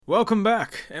Welcome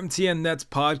back, MTN Nets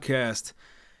podcast.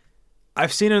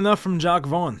 I've seen enough from Jacque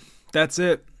Vaughn. That's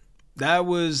it. That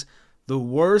was the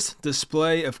worst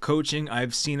display of coaching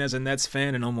I've seen as a Nets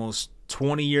fan in almost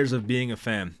 20 years of being a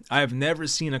fan. I have never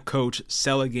seen a coach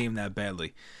sell a game that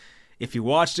badly. If you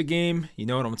watched the game, you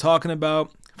know what I'm talking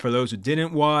about. For those who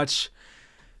didn't watch,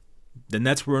 the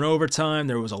Nets were in overtime.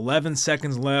 There was 11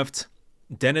 seconds left.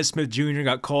 Dennis Smith Jr.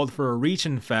 got called for a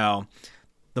reach-in foul.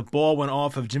 The ball went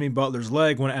off of Jimmy Butler's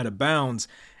leg, went out of bounds.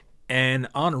 And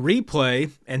on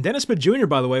replay, and Dennis Smith Jr.,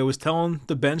 by the way, was telling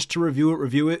the bench to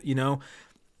review it,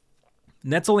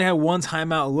 Nets only had one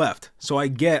timeout left. So I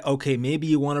get, okay, maybe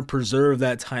you want to preserve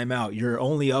that timeout. You're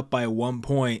only up by 1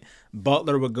 point.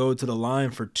 Butler would go to the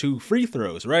line for 2 free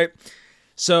throws, right?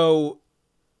 So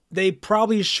they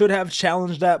probably should have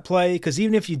challenged that play, because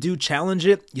even if you do challenge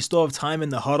it, you still have time in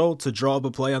the huddle to draw up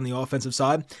a play on the offensive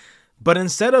side. But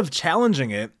instead of challenging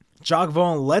it, Jacque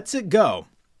Vaughn lets it go.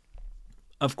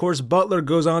 Of course, Butler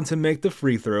goes on to make the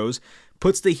free throws,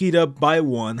 puts the Heat up by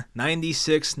 1,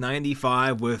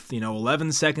 96-95 with,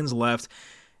 11 seconds left.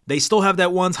 They still have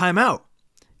that one timeout.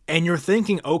 And you're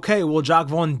thinking, okay, well, Jacque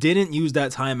Vaughn didn't use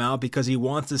that timeout because he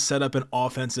wants to set up an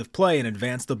offensive play and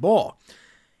advance the ball.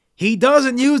 He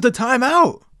doesn't use the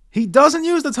timeout.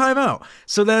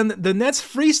 So then the Nets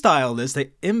freestyle this.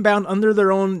 They inbound under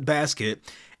their own basket.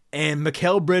 And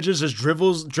Mikal Bridges just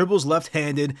dribbles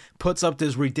left-handed, puts up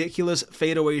this ridiculous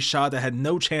fadeaway shot that had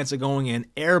no chance of going in,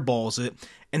 airballs it,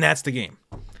 and that's the game.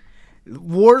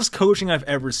 Worst coaching I've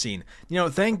ever seen.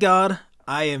 Thank God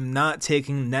I am not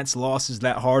taking Nets losses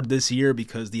that hard this year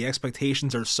because the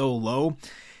expectations are so low.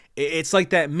 It's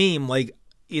like that meme,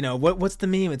 what's the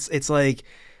meme? It's like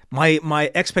my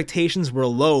expectations were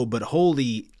low, but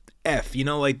holy F,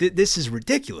 this is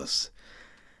ridiculous.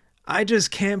 I just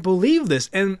can't believe this.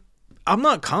 And I'm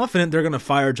not confident they're going to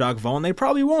fire Jacque Vaughn. They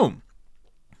probably won't.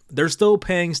 They're still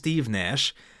paying Steve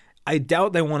Nash. I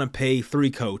doubt they want to pay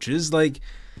 3 coaches. At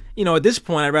this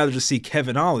point, I'd rather just see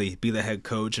Kevin Ollie be the head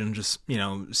coach and just,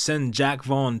 send Jacque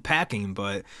Vaughn packing.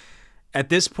 But at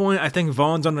this point, I think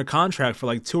Vaughn's under contract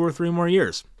for 2 or 3 more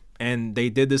years. And they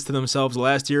did this to themselves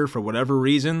last year for whatever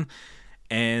reason.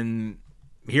 And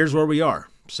here's where we are.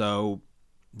 So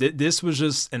this was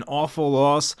just an awful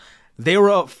loss. They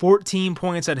were up 14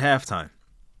 points at halftime.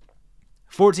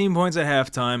 14 points at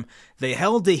halftime. They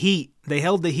held the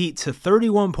Heat to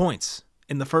 31 points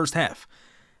in the first half.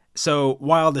 So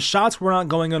while the shots were not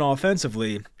going in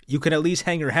offensively, you could at least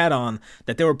hang your hat on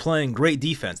that they were playing great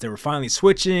defense. They were finally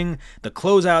switching. The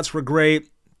closeouts were great.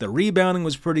 The rebounding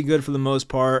was pretty good for the most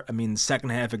part. Second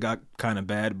half it got kind of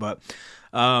bad, but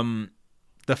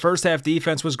the first half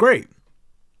defense was great.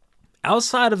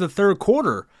 Outside of the third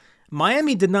quarter,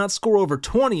 Miami did not score over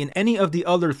 20 in any of the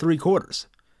other 3 quarters.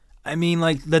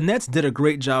 The Nets did a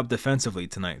great job defensively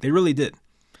tonight. They really did.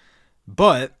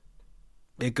 But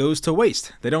it goes to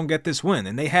waste. They don't get this win,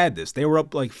 and they had this. They were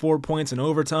up 4 points in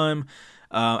overtime.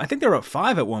 I think they were up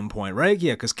 5 at one point, right?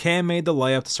 Yeah, because Cam made the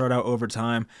layup to start out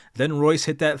overtime. Then Royce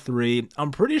hit that 3.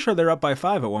 I'm pretty sure they're up by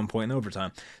 5 at one point in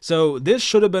overtime. So this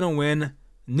should have been a win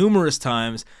numerous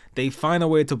times. They find a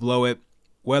way to blow it.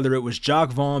 Whether it was Jacque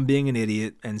Vaughn being an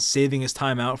idiot and saving his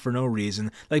timeout for no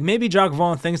reason. Maybe Jacque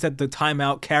Vaughn thinks that the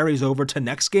timeout carries over to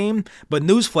next game, but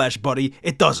newsflash, buddy,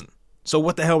 it doesn't. So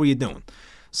what the hell were you doing?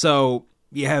 So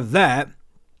you have that.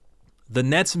 The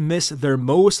Nets missed their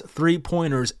most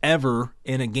 3-pointers ever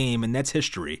in a game in Nets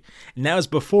history. And that was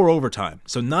before overtime.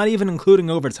 So not even including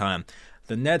overtime.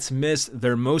 The Nets missed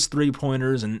their most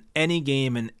 3-pointers in any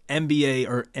game in NBA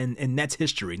or in Nets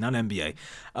history, not NBA.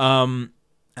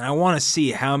 And I want to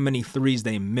see how many threes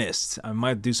they missed. I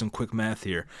might do some quick math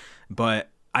here. But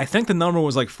I think the number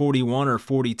was 41 or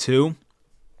 42.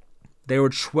 They were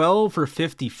 12 for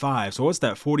 55. So what's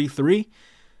that, 43?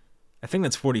 I think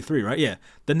that's 43, right? Yeah.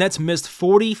 The Nets missed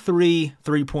 43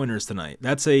 3-pointers tonight.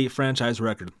 That's a franchise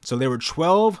record. So they were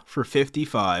 12 for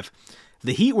 55.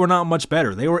 The Heat were not much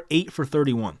better. They were 8 for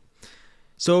 31.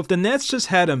 So if the Nets just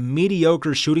had a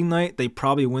mediocre shooting night, they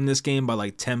probably win this game by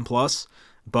 10 plus.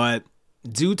 But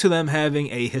due to them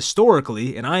having a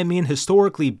historically, and I mean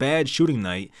historically bad shooting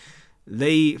night,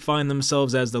 they find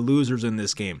themselves as the losers in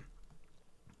this game.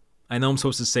 I know I'm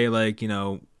supposed to say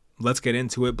let's get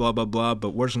into it, blah, blah, blah,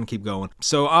 but we're just going to keep going.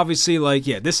 So obviously,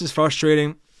 this is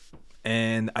frustrating,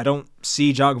 and I don't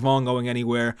see Jacque Vaughn going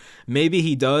anywhere. Maybe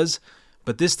he does,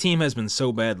 but this team has been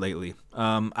so bad lately.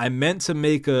 I meant to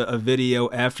make a video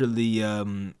after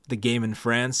the game in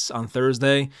France on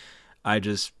Thursday. I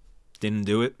just didn't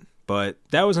do it. But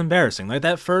that was embarrassing.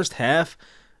 That first half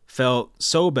felt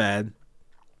so bad.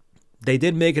 They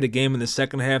did make it a game in the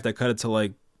second half that cut it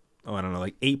to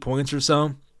 8 points or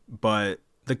so. But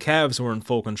the Cavs were in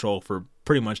full control for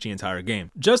pretty much the entire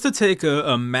game. Just to take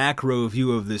a macro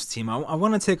view of this team, I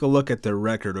want to take a look at their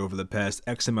record over the past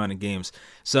X amount of games.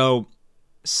 So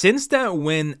since that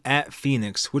win at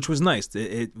Phoenix, which was nice,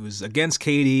 it was against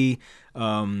KD.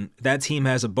 That team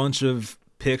has a bunch of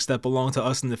picks that belong to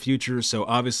us in the future, so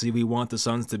obviously we want the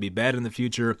Suns to be bad in the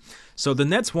future. So the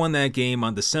Nets won that game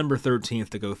on December 13th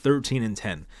to go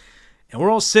 13-10. And we're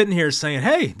all sitting here saying,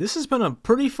 hey, this has been a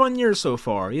pretty fun year so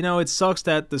far. You know, it sucks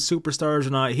that the superstars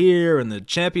are not here and the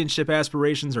championship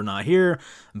aspirations are not here,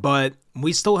 but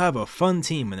we still have a fun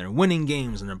team and they're winning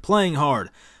games and they're playing hard.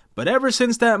 But ever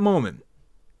since that moment,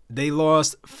 they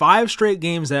lost 5 straight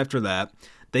games after that.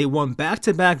 They won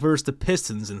back-to-back versus the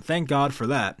Pistons, and thank God for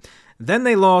that. Then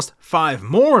they lost 5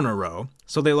 more in a row,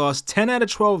 so they lost 10 out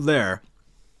of 12 there.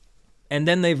 And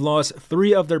then they've lost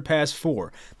 3 of their past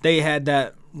 4. They had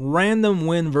that random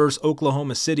win versus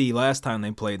Oklahoma City last time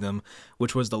they played them,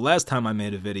 which was the last time I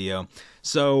made a video.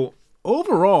 So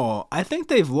overall, I think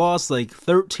they've lost like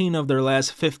 13 of their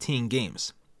last 15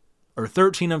 games, or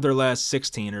 13 of their last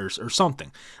 16 or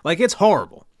something. Like, it's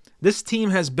horrible. This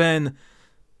team has been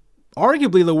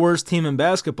arguably the worst team in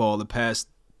basketball the past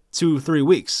 2-3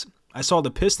 weeks. I saw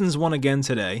the Pistons won again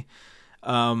today.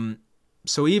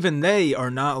 So even they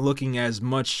are not looking as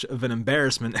much of an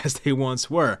embarrassment as they once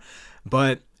were.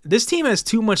 But this team has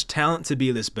too much talent to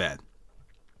be this bad.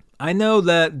 I know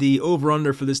that the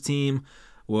over-under for this team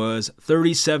was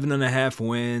 37.5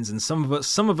 wins, and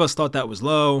some of us thought that was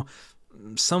low.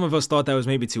 Some of us thought that was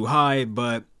maybe too high,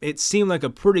 but it seemed like a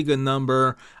pretty good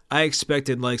number. I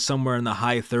expected like somewhere in the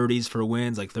high 30s for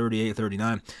wins, like 38,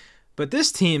 39. But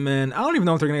this team, man, I don't even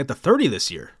know if they're going to get to 30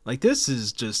 this year. Like, this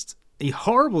is just a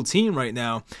horrible team right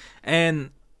now.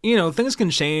 And, you know, things can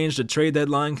change. The trade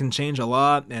deadline can change a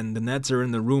lot. And the Nets are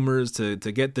in the rumors to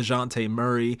get DeJounte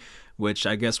Murray, which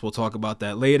I guess we'll talk about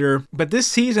that later. But this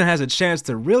season has a chance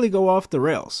to really go off the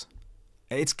rails.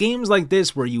 It's games like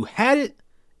this where you had it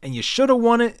and you should have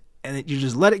won it and you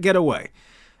just let it get away.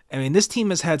 I mean, this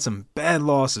team has had some bad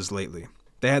losses lately.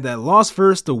 They had that loss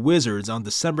versus the Wizards on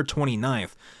December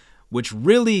 29th, which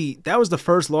really, that was the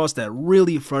first loss that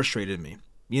really frustrated me.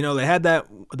 You know, they had the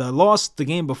loss the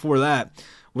game before that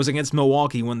was against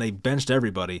Milwaukee when they benched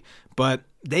everybody. But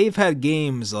they've had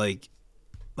games like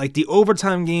the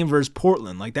overtime game versus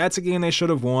Portland. Like, that's a game they should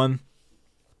have won.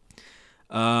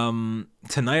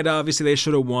 Tonight, obviously, they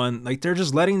should have won. Like, they're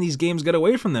just letting these games get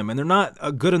away from them, and they're not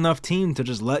a good enough team to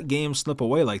just let games slip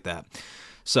away like that.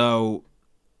 So,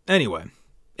 anyway,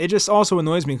 it just also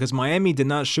annoys me because Miami did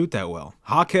not shoot that well.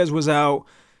 Jaquez was out.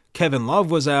 Kevin Love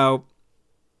was out.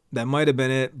 That might have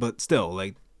been it, but still,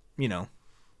 like, you know,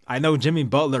 I know Jimmy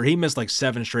Butler, he missed like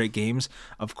 7 straight games.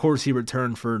 Of course, he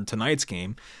returned for tonight's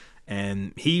game,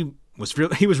 and he was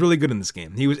really good in this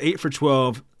game. He was 8 for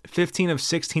 12, 15 of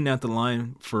 16 at the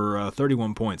line for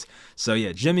 31 points. So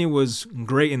yeah, Jimmy was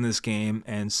great in this game,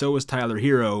 and so was Tyler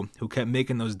Hero, who kept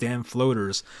making those damn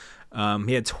floaters.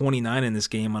 He had 29 in this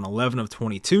game on 11 of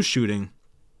 22 shooting,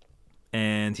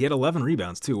 and he had 11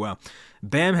 rebounds too. Wow.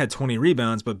 Bam had 20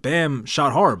 rebounds, but Bam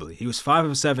shot horribly. He was 5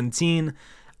 of 17.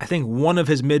 I think one of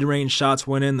his mid-range shots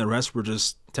went in. The rest were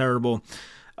just terrible.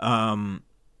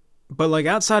 But like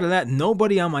outside of that,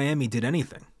 nobody on Miami did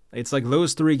anything. It's like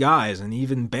those 3 guys, and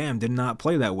even Bam did not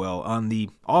play that well on the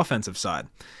offensive side.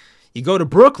 You go to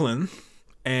Brooklyn,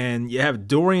 and you have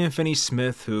Dorian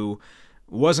Finney-Smith, who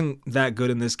wasn't that good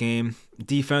in this game.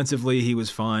 Defensively, he was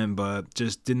fine, but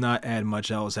just did not add much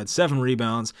else. Had 7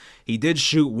 rebounds. He did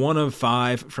shoot 1 of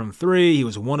 5 from 3. He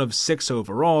was 1 of 6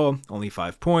 overall, only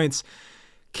 5 points.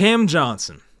 Cam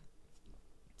Johnson.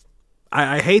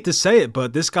 I hate to say it,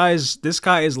 but this guy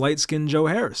is light-skinned Joe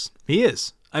Harris. He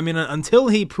is. I mean, until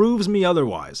he proves me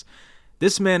otherwise,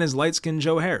 this man is light-skinned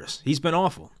Joe Harris. He's been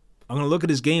awful. I'm going to look at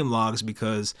his game logs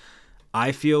because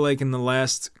I feel like in the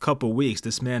last couple weeks,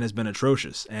 this man has been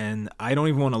atrocious. And I don't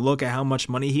even want to look at how much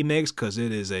money he makes because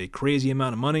it is a crazy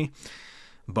amount of money.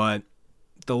 But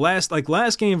the last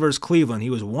game versus Cleveland, he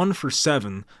was 1 for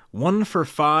 7, 1 for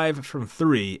 5 from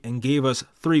 3, and gave us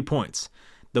 3 points.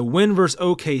 The win versus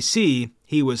OKC,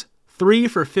 he was 3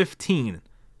 for 15,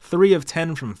 3 of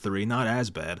 10 from 3, not as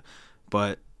bad,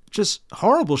 but just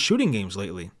horrible shooting games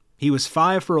lately. He was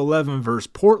 5 for 11 versus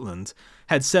Portland,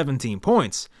 had 17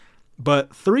 points,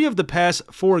 but 3 of the past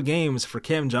 4 games for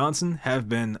Cam Johnson have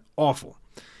been awful,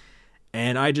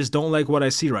 and I just don't like what I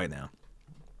see right now.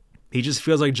 He just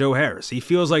feels like Joe Harris. He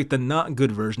feels like the not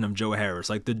good version of Joe Harris,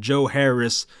 like the Joe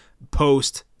Harris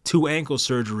post 2 ankle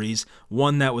surgeries,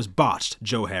 one that was botched,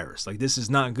 Joe Harris. Like, this is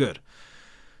not good.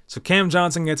 So Cam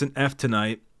Johnson gets an F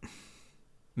tonight.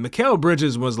 Mikal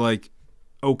Bridges was, like,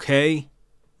 okay.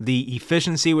 The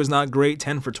efficiency was not great,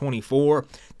 10 for 24,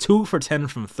 2 for 10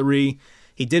 from 3.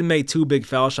 He did make 2 big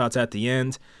foul shots at the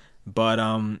end, but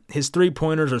his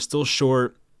three-pointers are still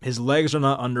short. His legs are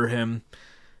not under him.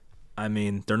 I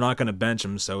mean, they're not going to bench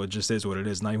him, so it just is what it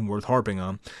is. Not even worth harping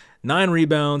on. 9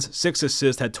 rebounds, 6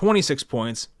 assists, had 26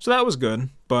 points, so that was good,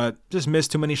 but just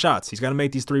missed too many shots. He's got to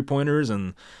make these three-pointers,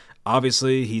 and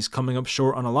obviously he's coming up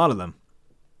short on a lot of them.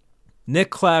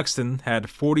 Nick Claxton had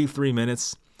 43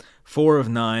 minutes, 4 of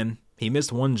 9. He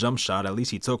missed 1 jump shot. At least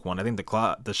he took one. I think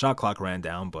the shot clock ran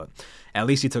down, but at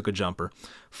least he took a jumper.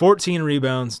 14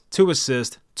 rebounds, 2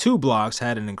 assists, 2 blocks.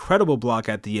 Had an incredible block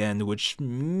at the end, which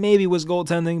maybe was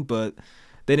goaltending, but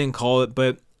they didn't call it.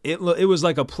 But it was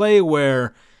like a play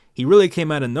where he really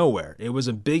came out of nowhere. It was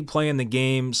a big play in the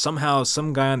game. Somehow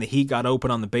some guy on the Heat got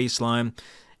open on the baseline,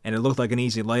 and it looked like an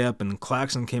easy layup, and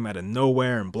Claxton came out of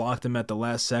nowhere and blocked him at the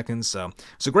last second. So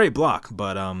it's a great block,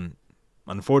 but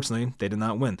unfortunately, they did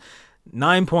not win.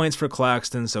 9 points for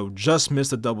Claxton, so just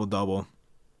missed a double-double.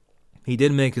 He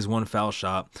did make his 1 foul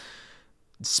shot.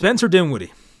 Spencer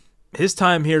Dinwiddie, his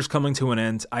time here is coming to an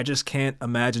end. I just can't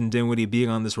imagine Dinwiddie being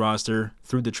on this roster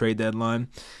through the trade deadline.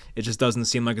 It just doesn't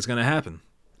seem like it's going to happen.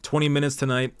 20 minutes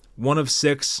tonight, 1 of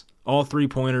 6, all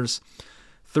 3-pointers,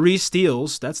 3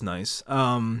 steals, that's nice.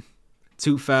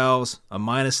 2 fouls, a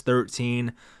minus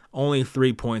 13, only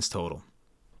 3 points total.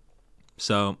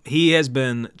 So he has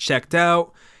been checked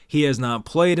out. He has not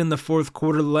played in the fourth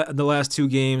quarter the last 2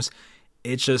 games.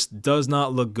 It just does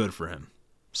not look good for him.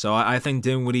 So I think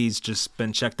Dinwiddie's just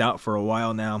been checked out for a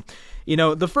while now. You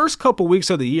know, the first couple weeks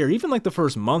of the year, even like the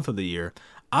first month of the year,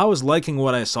 I was liking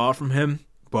what I saw from him,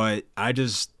 but I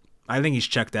think he's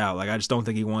checked out. Like, I just don't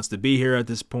think he wants to be here at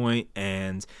this point,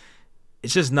 and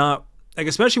it's just not, like,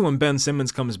 especially when Ben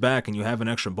Simmons comes back and you have an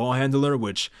extra ball handler,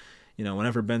 which, you know,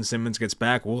 whenever Ben Simmons gets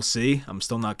back, we'll see. I'm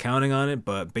still not counting on it,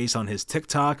 but based on his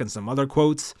TikTok and some other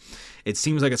quotes, it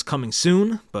seems like it's coming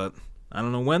soon, but I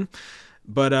don't know when.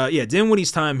 But yeah,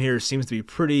 Dinwiddie's time here seems to be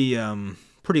pretty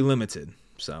limited.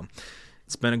 So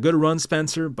it's been a good run,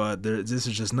 Spencer, but this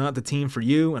is just not the team for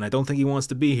you, and I don't think he wants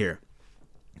to be here.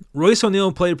 Royce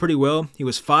O'Neal played pretty well. He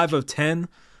was 5 of 10,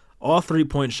 all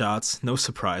 3-point shots, no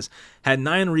surprise. Had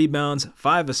 9 rebounds,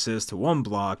 5 assists, 1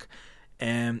 block,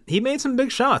 and he made some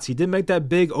big shots. He did make that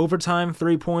big overtime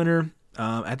 3-pointer.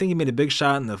 I think he made a big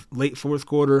shot in the late fourth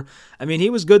quarter. I mean,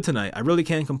 he was good tonight. I really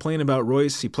can't complain about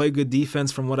Royce. He played good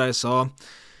defense from what I saw.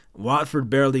 Watford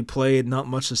barely played, not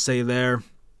much to say there.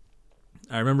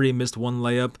 I remember he missed 1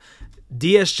 layup.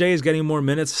 DSJ is getting more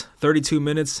minutes, 32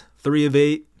 minutes, 3 of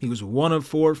 8. He was 1 of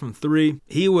 4 from 3.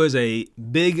 He was a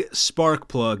big spark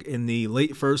plug in the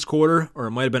late first quarter, or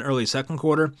it might have been early second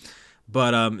quarter.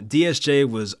 But DSJ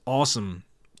was awesome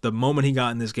the moment he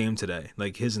got in this game today.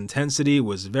 Like, his intensity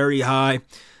was very high,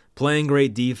 playing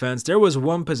great defense. There was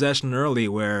 1 possession early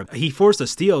where he forced a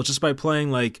steal just by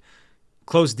playing, like,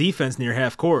 close defense near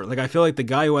half court. Like, I feel like the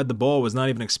guy who had the ball was not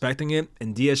even expecting it,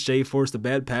 and DSJ forced a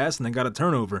bad pass and then got a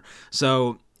turnover.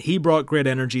 So he brought great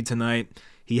energy tonight.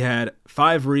 He had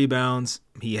 5 rebounds,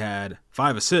 he had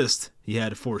 5 assists, he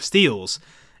had 4 steals,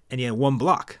 and he had 1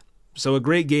 block. So a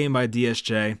great game by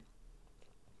DSJ.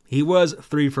 He was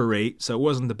 3 for 8, so it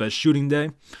wasn't the best shooting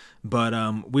day, but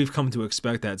we've come to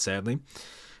expect that, sadly.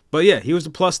 But yeah, he was a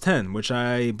plus 10, which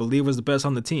I believe was the best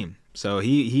on the team. So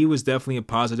he was definitely a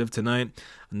positive tonight.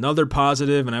 Another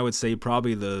positive, and I would say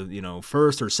probably the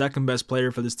first or second best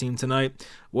player for this team tonight,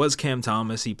 was Cam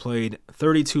Thomas. He played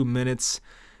 32 minutes.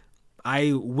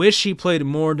 I wish he played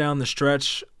more down the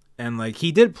stretch, and like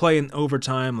he did play in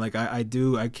overtime. Like I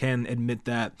can admit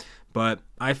that. But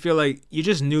I feel like you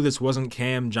just knew this wasn't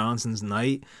Cam Johnson's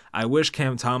night. I wish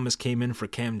Cam Thomas came in for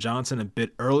Cam Johnson a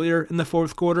bit earlier in the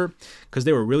fourth quarter because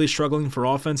they were really struggling for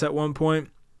offense at one point.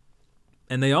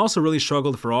 And they also really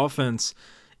struggled for offense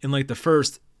in like the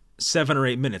first 7 or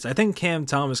 8 minutes. I think Cam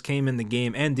Thomas came in the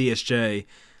game and DSJ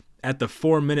at the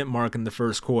 4-minute mark in the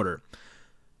first quarter.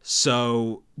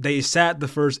 So they sat the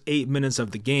first 8 minutes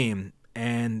of the game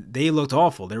and they looked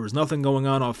awful. There was nothing going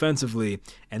on offensively.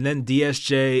 And then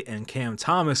DSJ and Cam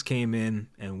Thomas came in,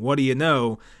 and what do you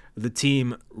know? The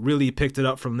team really picked it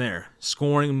up from there,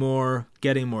 scoring more,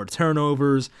 getting more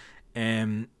turnovers.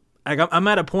 And I'm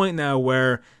at a point now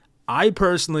where I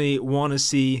personally want to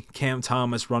see Cam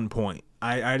Thomas run point.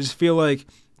 I just feel like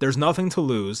there's nothing to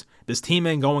lose. This team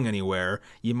ain't going anywhere.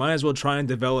 You might as well try and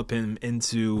develop him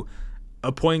into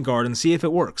a point guard and see if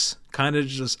it works. Kind of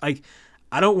just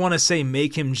I don't want to say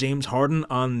make him James Harden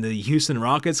on the Houston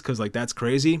Rockets because, like, that's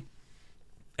crazy.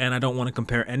 And I don't want to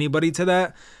compare anybody to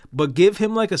that. But give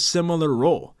him, like, a similar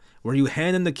role where you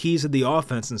hand him the keys of the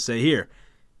offense and say, here,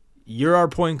 you're our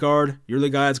point guard. You're the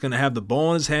guy that's going to have the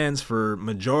ball in his hands for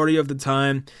majority of the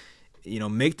time.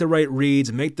 Make the right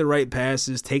reads, make the right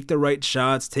passes, take the right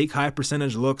shots, take high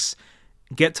percentage looks,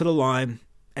 get to the line,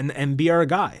 and be our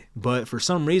guy. But for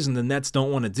some reason, the Nets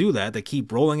don't want to do that. They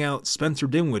keep rolling out Spencer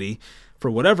Dinwiddie for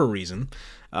whatever reason.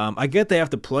 I get they have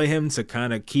to play him to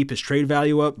kind of keep his trade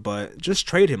value up, but just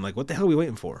trade him. Like, what the hell are we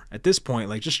waiting for? At this point,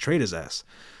 like, just trade his ass.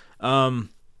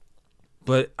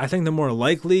 But I think the more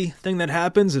likely thing that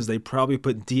happens is they probably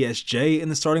put DSJ in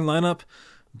the starting lineup,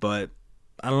 but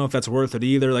I don't know if that's worth it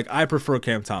either. Like, I prefer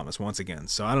Cam Thomas once again,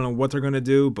 so I don't know what they're going to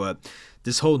do, but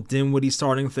this whole Dinwiddie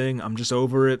starting thing, I'm just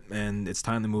over it, and it's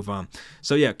time to move on.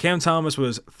 So yeah, Cam Thomas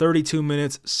was 32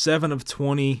 minutes, 7 of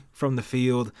 20 from the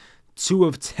field, 2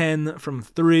 of 10 from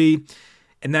 3,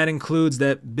 and that includes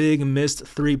that big missed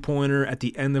three-pointer at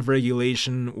the end of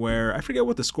regulation where I forget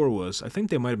what the score was. I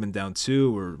think they might have been down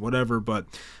 2 or whatever, but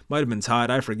might have been tied.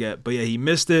 I forget. But yeah, he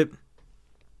missed it,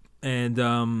 and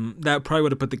that probably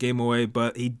would have put the game away,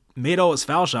 but he made all his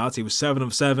foul shots. He was 7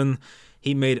 of 7.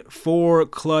 He made 4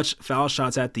 clutch foul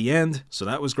shots at the end, so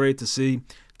that was great to see.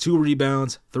 2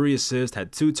 rebounds, 3 assists,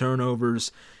 had 2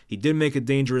 turnovers. He did make a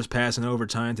dangerous pass in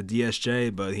overtime to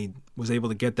DSJ, but he was able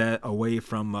to get that away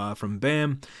from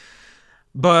Bam.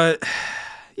 But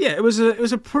yeah, it was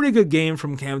a pretty good game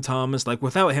from Cam Thomas. Like,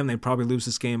 without him, they'd probably lose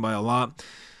this game by a lot.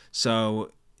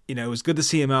 So, it was good to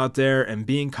see him out there and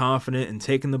being confident and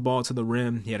taking the ball to the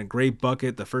rim. He had a great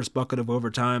bucket, the first bucket of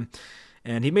overtime.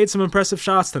 And he made some impressive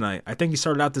shots tonight. I think he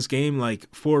started out this game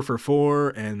like 4 for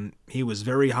 4, and he was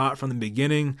very hot from the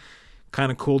beginning. Kind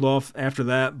of cooled off after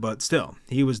that, but still,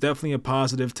 he was definitely a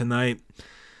positive tonight.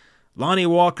 Lonnie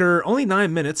Walker, only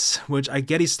 9 minutes, which I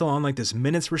get he's still on like this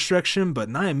minutes restriction, but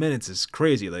 9 minutes is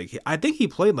crazy. Like, I think he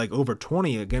played like over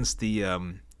 20 against the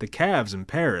Cavs in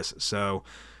Paris. So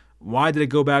why did it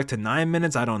go back to 9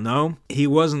 minutes? I don't know. He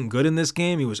wasn't good in this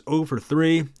game. He was 0 for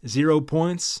 3, 0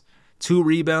 points, 2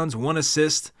 rebounds, 1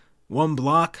 assist, 1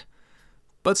 block.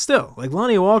 But still, like,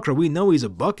 Lonnie Walker, we know he's a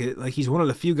bucket. Like, he's one of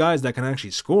the few guys that can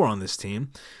actually score on this team.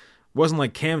 Wasn't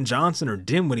like Cam Johnson or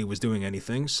Dinwiddie was doing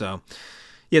anything. So,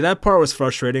 yeah, that part was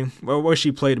frustrating. Well, I wish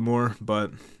he played more,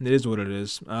 but it is what it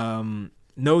is. No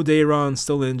Day'Ron,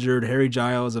 still injured. Harry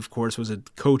Giles, of course, was a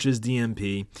coach's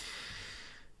DMP.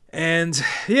 And,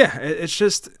 yeah, it's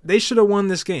just, they should have won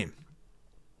this game.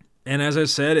 And as I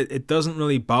said, it doesn't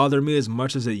really bother me as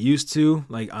much as it used to.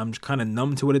 Like, I'm kind of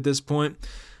numb to it at this point.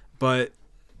 But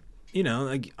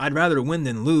like, I'd rather win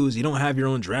than lose. You don't have your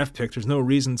own draft pick. There's no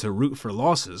reason to root for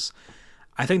losses.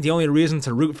 I think the only reason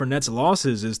to root for Nets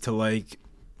losses is to, like,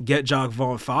 get Jacque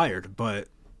Vaughn fired. But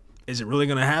is it really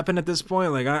going to happen at this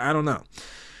point? Like, I don't know.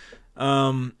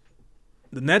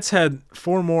 The Nets had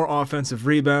 4 more offensive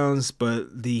rebounds,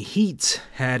 but the Heat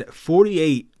had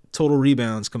 48 total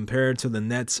rebounds compared to the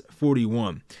Nets'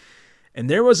 41. And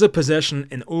there was a possession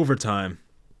in overtime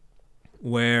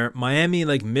where Miami,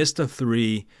 like, missed a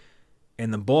 3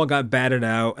 and the ball got batted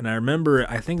out, and I remember,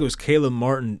 I think it was Caleb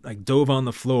Martin, like, dove on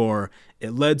the floor.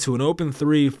 It led to an open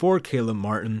 3 for Caleb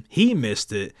Martin. He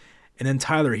missed it, and then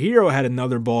Tyler Hero had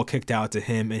another ball kicked out to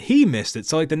him, and he missed it.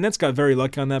 So, like, the Nets got very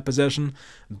lucky on that possession,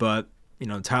 but,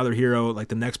 Tyler Hero, like,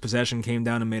 the next possession came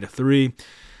down and made a 3.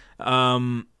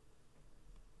 So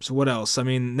what else? I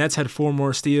mean, Nets had 4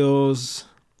 more steals.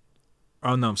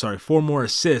 Oh, no, I'm sorry, 4 more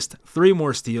assists, 3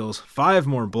 more steals, 5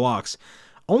 more blocks.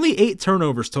 Only 8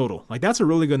 turnovers total. Like, that's a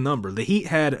really good number. The Heat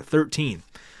had 13.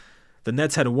 The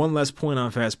Nets had 1 less point on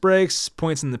fast breaks.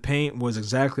 Points in the paint was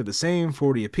exactly the same,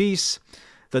 40 apiece.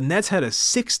 The Nets had a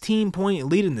 16-point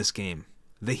lead in this game.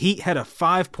 The Heat had a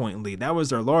 5-point lead. That was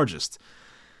their largest.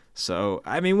 So,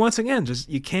 I mean, once again, just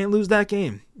you can't lose that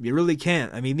game. You really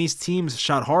can't. I mean, these teams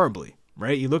shot horribly,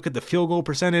 right? You look at the field goal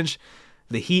percentage.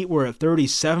 The Heat were at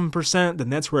 37%. The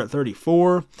Nets were at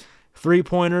 34%.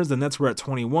 3-pointers, the Nets were at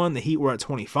 21. The Heat were at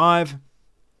 25.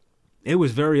 It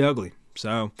was very ugly.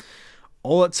 So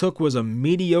all it took was a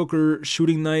mediocre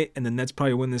shooting night, and the Nets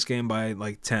probably win this game by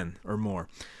like 10 or more.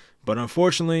 But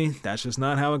unfortunately, that's just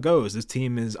not how it goes. This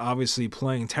team is obviously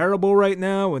playing terrible right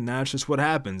now, and that's just what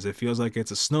happens. It feels like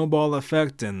it's a snowball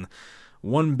effect, and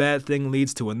one bad thing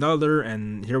leads to another,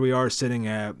 and here we are sitting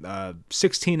at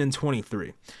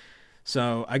 16-23.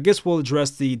 So I guess we'll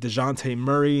address the DeJounte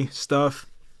Murray stuff.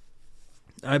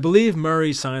 I believe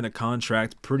Murray signed a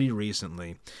contract pretty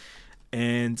recently.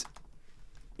 And,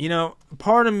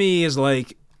 part of me is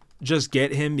like, just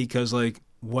get him because, like,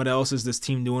 what else is this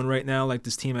team doing right now? Like,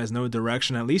 this team has no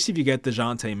direction. At least if you get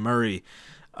DeJounte Murray,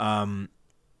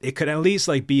 it could at least,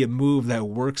 like, be a move that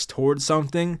works towards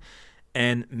something.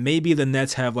 And maybe the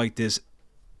Nets have, like, this,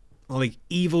 like,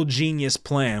 evil genius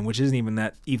plan, which isn't even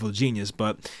that evil genius,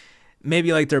 but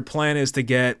maybe like their plan is to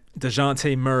get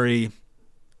DeJounte Murray,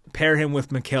 pair him with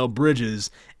Mikal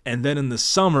Bridges, and then in the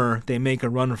summer they make a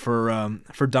run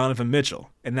for Donovan Mitchell,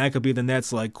 and that could be the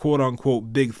Nets like quote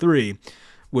unquote big three,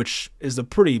 which is a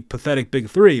pretty pathetic big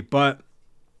three. But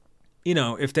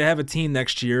if they have a team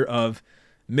next year of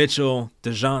Mitchell,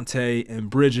 DeJounte, and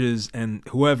Bridges and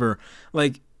whoever,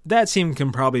 like that team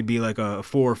can probably be like a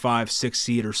 4, 5, 6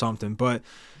 seed or something. But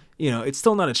it's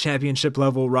still not a championship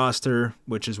level roster,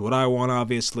 which is what I want,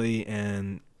 obviously.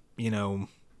 And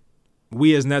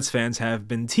we as Nets fans have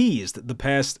been teased the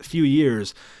past few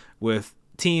years with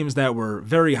teams that were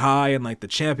very high in like the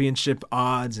championship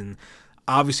odds, and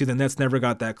obviously the Nets never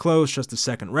got that close, just the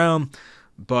second round.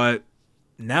 But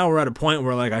now we're at a point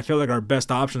where like I feel like our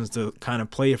best option is to kind of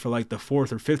play for like the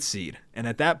 4th or 5th seed, and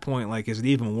at that point, like, is it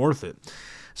even worth it?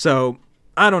 So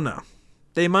I don't know.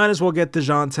 They might as well get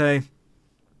DeJounte.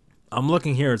 I'm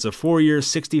looking here. It's a 4-year,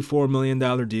 $64 million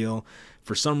deal.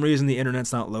 For some reason, the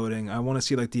internet's not loading. I want to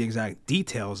see like the exact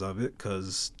details of it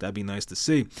because that'd be nice to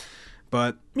see.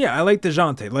 But yeah, I like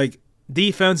DeJounte. Like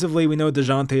defensively, we know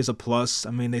DeJounte is a plus.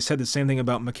 I mean, they said the same thing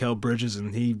about Mikal Bridges,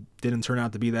 and he didn't turn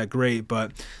out to be that great.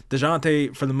 But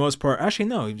DeJounte, for the most part, actually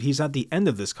no, he's at the end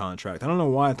of this contract. I don't know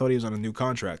why I thought he was on a new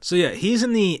contract. So yeah, he's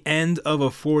in the end of a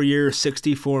 4-year,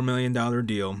 $64 million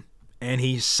deal. And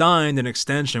he signed an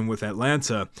extension with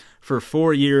Atlanta for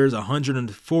 4 years,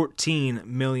 $114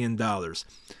 million.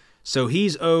 So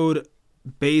he's owed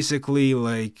basically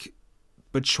like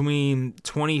between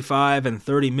 25 and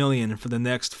 30 million for the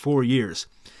next 4 years.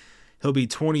 He'll be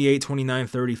 28, 29,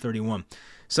 30, 31.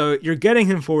 So you're getting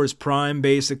him for his prime,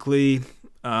 basically.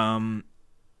 Like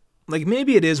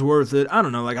maybe it is worth it. I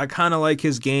don't know. Like I kind of like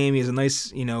his game. He has a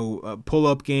nice,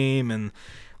 pull-up game, and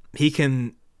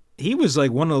he was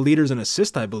like one of the leaders in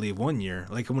assists, I believe, one year.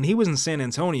 Like when he was in San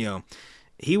Antonio,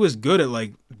 he was good at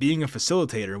like being a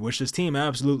facilitator, which this team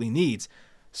absolutely needs.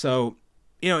 So,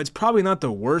 it's probably not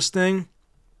the worst thing,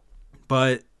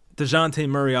 but DeJounte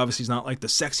Murray obviously is not like the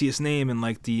sexiest name in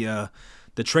like the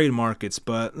trade markets.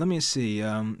 But let me see.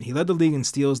 He led the league in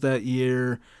steals that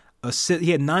year.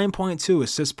 He had 9.2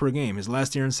 assists per game his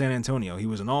last year in San Antonio. He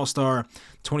was an all-star,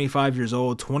 25 years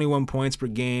old, 21 points per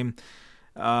game.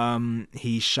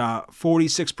 He shot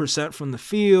 46% from the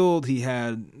field. He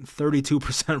had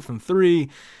 32% from three,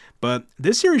 but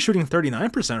this year he's shooting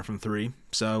 39% from three,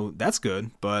 so that's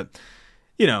good. But,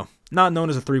 not known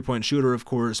as a three-point shooter, of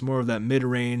course, more of that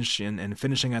mid-range and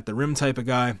finishing at the rim type of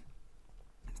guy.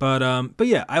 But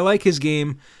yeah, I like his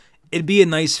game. It'd be a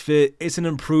nice fit. It's an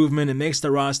improvement. It makes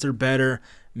the roster better.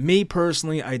 Me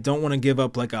personally, I don't want to give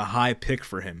up like a high pick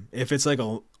for him. If it's like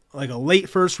a late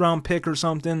first-round pick or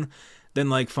something, then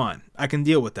like fine, I can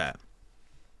deal with that.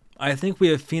 I think we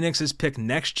have Phoenix's pick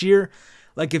next year.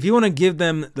 Like if you want to give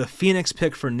them the Phoenix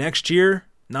pick for next year,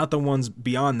 not the ones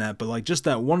beyond that, but like just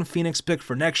that one Phoenix pick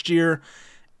for next year,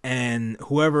 and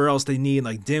whoever else they need,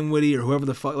 like Dinwiddie or whoever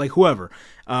the fuck, like whoever.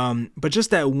 But just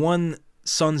that one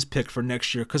Suns pick for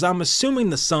next year, because I'm assuming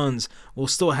the Suns will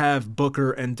still have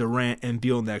Booker and Durant and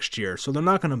Beal next year, so they're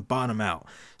not going to bottom out.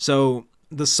 So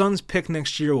the Suns pick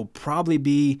next year will probably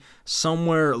be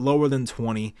somewhere lower than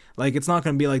 20. Like, it's not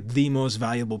going to be like the most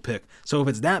valuable pick. So if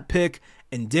it's that pick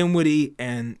and Dinwiddie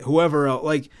and whoever else,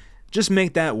 like, just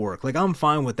make that work. Like, I'm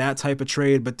fine with that type of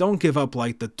trade, but don't give up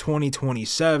like the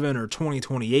 2027 or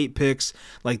 2028 picks.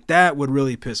 Like, that would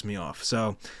really piss me off.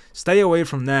 So stay away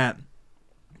from that.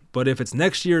 But if it's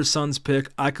next year's Suns pick,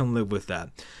 I can live with that.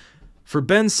 For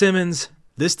Ben Simmons,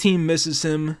 this team misses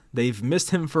him. They've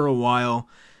missed him for a while.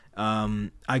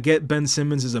 I get Ben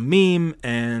Simmons is a meme,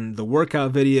 and the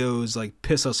workout videos like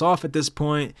piss us off at this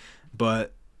point,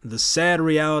 but the sad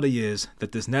reality is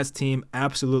that this Nets team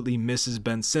absolutely misses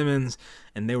Ben Simmons,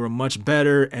 and they were much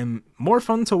better and more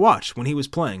fun to watch when he was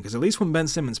playing, because at least when Ben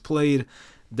Simmons played,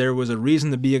 there was a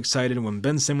reason to be excited when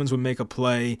Ben Simmons would make a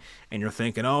play, and you're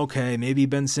thinking, oh, okay, maybe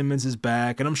Ben Simmons is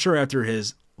back, and I'm sure after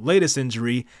his latest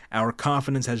injury, our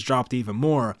confidence has dropped even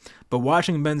more. But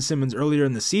watching Ben Simmons earlier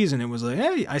in the season, it was like,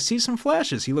 hey, I see some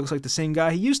flashes. He looks like the same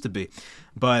guy he used to be.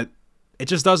 But it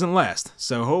just doesn't last.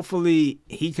 So hopefully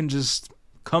he can just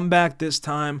come back this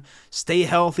time, stay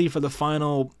healthy for the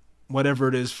final, whatever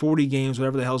it is, 40 games,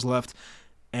 whatever the hell's left,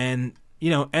 and,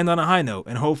 end on a high note,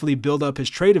 and hopefully build up his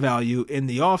trade value in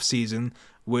the offseason,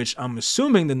 which I'm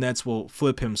assuming the Nets will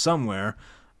flip him somewhere,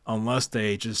 unless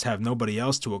they just have nobody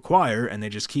else to acquire and they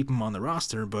just keep him on the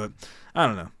roster. But I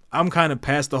don't know. I'm kind of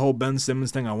past the whole Ben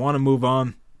Simmons thing. I want to move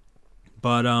on,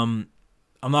 but I'm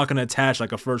not going to attach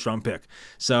like a first-round pick.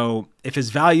 So if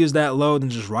his value is that low, then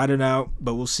just ride it out,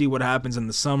 but we'll see what happens in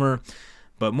the summer.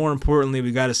 But more importantly,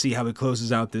 we got to see how he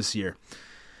closes out this year.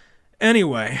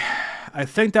 Anyway, I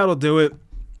think that'll do it.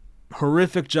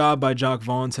 Horrific job by Jacque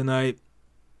Vaughn tonight.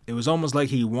 It was almost like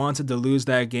he wanted to lose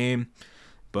that game,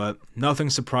 but nothing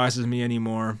surprises me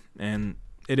anymore, and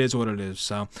it is what it is.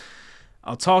 So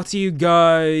I'll talk to you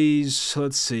guys.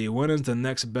 Let's see, when is the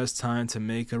next best time to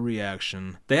make a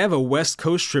reaction? They have a West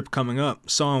Coast trip coming up.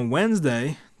 So on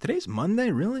Wednesday, today's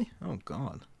Monday, really? Oh,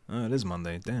 God. Oh, it is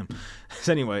Monday, damn.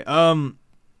 So anyway,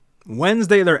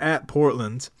 Wednesday they're at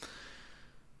Portland.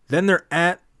 Then they're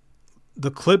at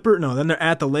then they're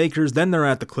at the Lakers, then they're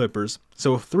at the Clippers.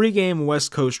 So a 3-game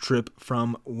West Coast trip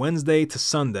from Wednesday to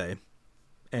Sunday.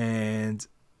 And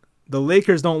the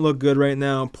Lakers don't look good right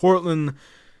now. Portland,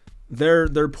 they're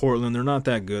Portland. They're not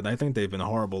that good. I think they've been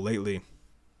horrible lately.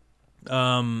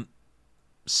 So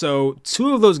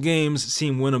 2 of those games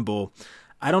seem winnable.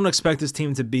 I don't expect this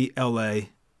team to beat LA.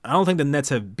 I don't think the Nets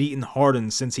have beaten Harden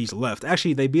since he's left.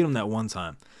 Actually, they beat him that one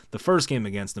time, the first game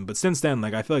against him. But since then,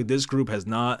 I feel like this group has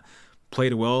not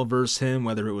played well versus him,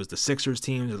 whether it was the Sixers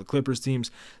teams or the Clippers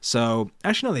teams. So,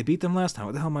 actually, no, they beat them last time.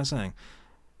 What the hell am I saying?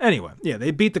 Anyway, yeah,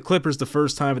 they beat the Clippers the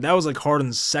first time, but that was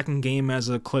Harden's second game as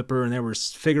a Clipper, and they were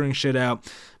figuring shit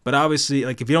out. But obviously,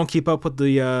 if you don't keep up with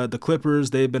the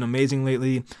Clippers, they've been amazing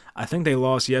lately. I think they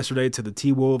lost yesterday to the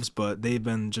T-Wolves, but they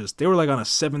were on a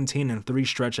 17-3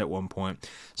 stretch at one point.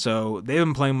 So they've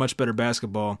been playing much better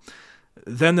basketball.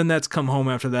 Then the Nets come home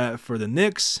after that for the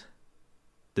Knicks,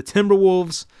 the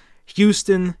Timberwolves,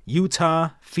 Houston, Utah,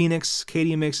 Phoenix.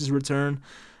 KD makes his return.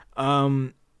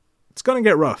 It's going to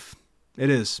get rough. It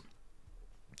is.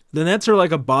 The Nets are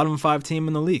a bottom 5 team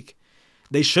in the league.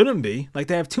 They shouldn't be.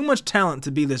 They have too much talent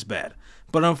to be this bad.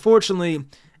 But unfortunately,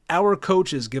 our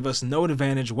coaches give us no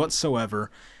advantage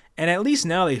whatsoever. And at least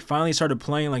now they finally started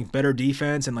playing better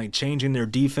defense and changing their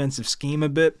defensive scheme a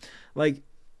bit.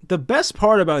 The best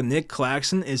part about Nick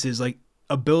Claxton is his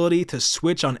ability to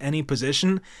switch on any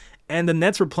position. And the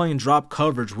Nets were playing drop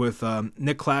coverage with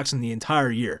Nick Claxton the entire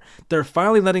year. They're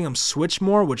finally letting him switch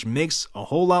more, which makes a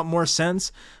whole lot more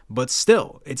sense. But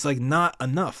still, it's not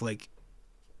enough.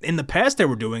 In the past they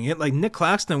were doing it. Nick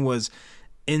Claxton was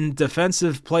in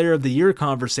Defensive Player of the Year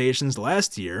conversations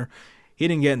last year. He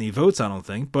didn't get any votes, I don't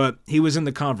think. But he was in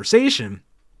the conversation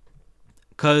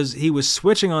because he was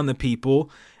switching on the people.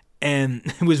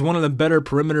 And he was one of the better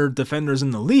perimeter defenders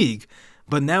in the league.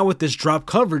 But now with this drop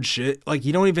coverage shit,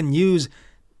 you don't even use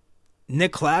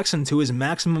Nick Claxton to his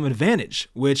maximum advantage,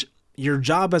 which your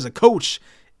job as a coach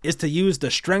is to use the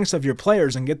strengths of your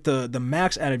players and get the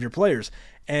max out of your players.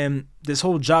 And this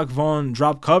whole Jacque Vaughn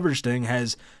drop coverage thing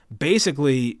has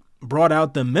basically brought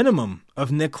out the minimum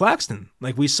of Nick Claxton.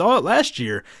 We saw it last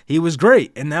year. He was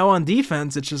great. And now on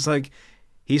defense, it's just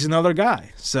he's another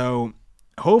guy. So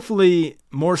hopefully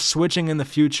more switching in the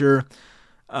future.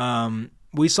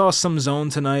 We saw some zone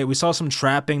tonight. We saw some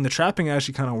trapping. The trapping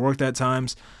actually kind of worked at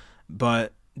times.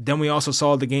 But then we also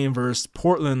saw the game versus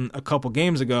Portland a couple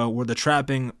games ago where the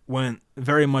trapping went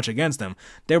very much against them.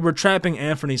 They were trapping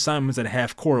Anthony Simons at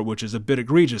half court, which is a bit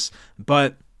egregious.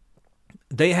 But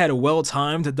they had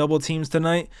well-timed double teams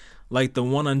tonight. The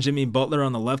one on Jimmy Butler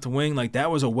on the left wing. That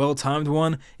was a well-timed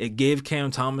one. It gave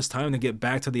Cam Thomas time to get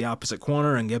back to the opposite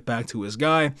corner and get back to his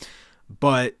guy.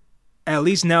 But at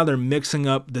least now they're mixing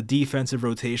up the defensive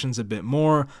rotations a bit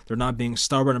more. They're not being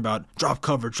stubborn about drop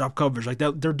coverage.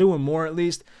 They're doing more at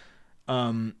least.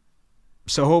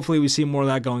 So hopefully we see more of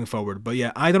that going forward. But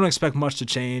yeah, I don't expect much to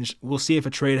change. We'll see if a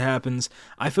trade happens.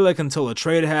 I feel until a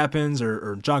trade happens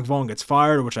or Jacque Vaughn gets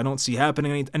fired, which I don't see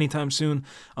happening anytime soon,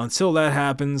 until that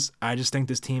happens, I just think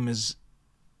this team is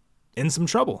in some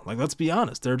trouble. Let's be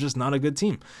honest. They're just not a good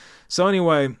team. So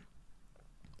anyway,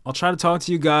 I'll try to talk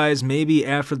to you guys maybe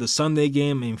after the Sunday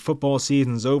game. Football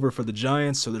season's over for the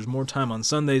Giants, so there's more time on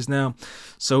Sundays now.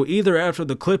 So either after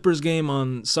the Clippers game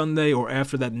on Sunday or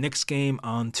after that Knicks game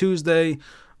on Tuesday,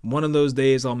 one of those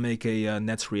days I'll make a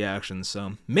Nets reaction.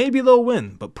 So maybe they'll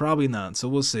win, but probably not. So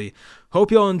we'll see. Hope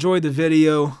y'all enjoyed the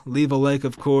video. Leave a like,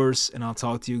 of course, and I'll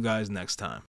talk to you guys next time.